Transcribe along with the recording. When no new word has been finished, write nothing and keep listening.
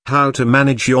How to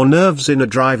manage your nerves in a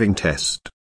driving test.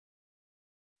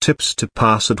 Tips to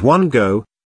pass at one go.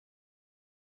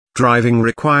 Driving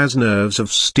requires nerves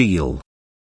of steel.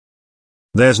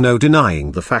 There's no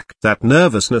denying the fact that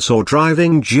nervousness or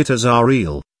driving jitters are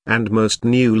real, and most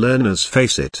new learners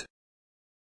face it.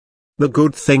 The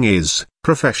good thing is,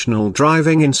 professional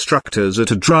driving instructors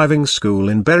at a driving school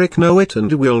in Berwick know it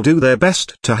and will do their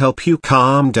best to help you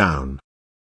calm down.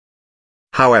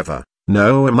 However,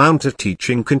 no amount of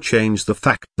teaching can change the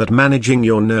fact that managing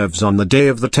your nerves on the day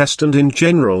of the test and in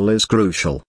general is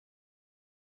crucial.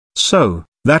 So,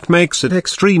 that makes it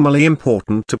extremely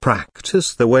important to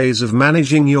practice the ways of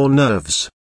managing your nerves.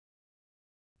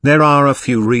 There are a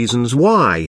few reasons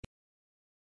why.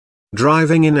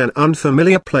 Driving in an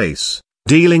unfamiliar place,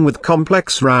 dealing with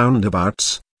complex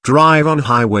roundabouts, drive on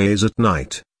highways at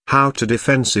night, how to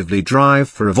defensively drive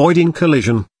for avoiding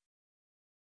collision.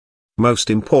 Most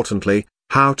importantly,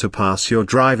 how to pass your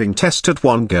driving test at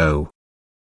one go.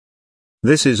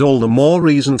 This is all the more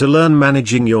reason to learn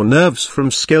managing your nerves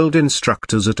from skilled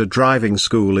instructors at a driving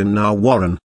school in Now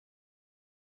Warren.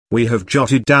 We have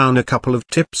jotted down a couple of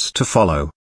tips to follow.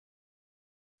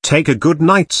 Take a good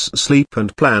night's sleep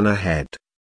and plan ahead.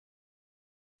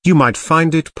 You might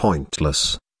find it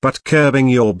pointless, but curbing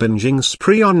your binging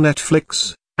spree on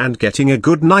Netflix, and getting a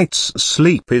good night's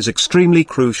sleep is extremely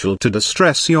crucial to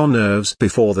distress your nerves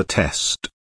before the test.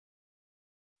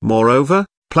 Moreover,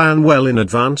 plan well in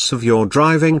advance of your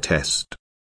driving test.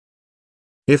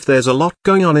 If there's a lot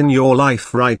going on in your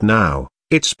life right now,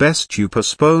 it's best you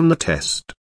postpone the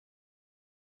test.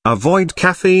 Avoid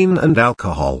caffeine and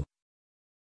alcohol.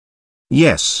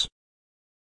 Yes.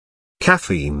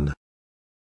 Caffeine.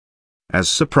 As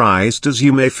surprised as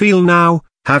you may feel now,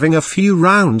 having a few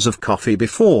rounds of coffee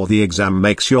before the exam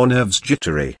makes your nerves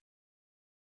jittery.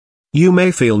 You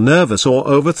may feel nervous or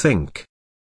overthink.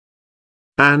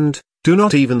 And, do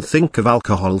not even think of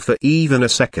alcohol for even a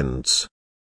second.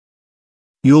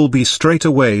 You'll be straight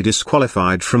away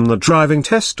disqualified from the driving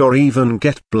test or even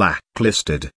get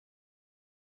blacklisted.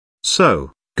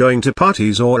 So, going to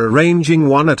parties or arranging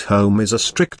one at home is a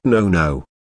strict no-no.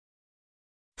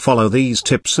 Follow these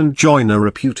tips and join a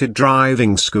reputed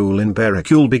driving school in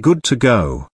Berwick. You'll be good to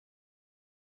go.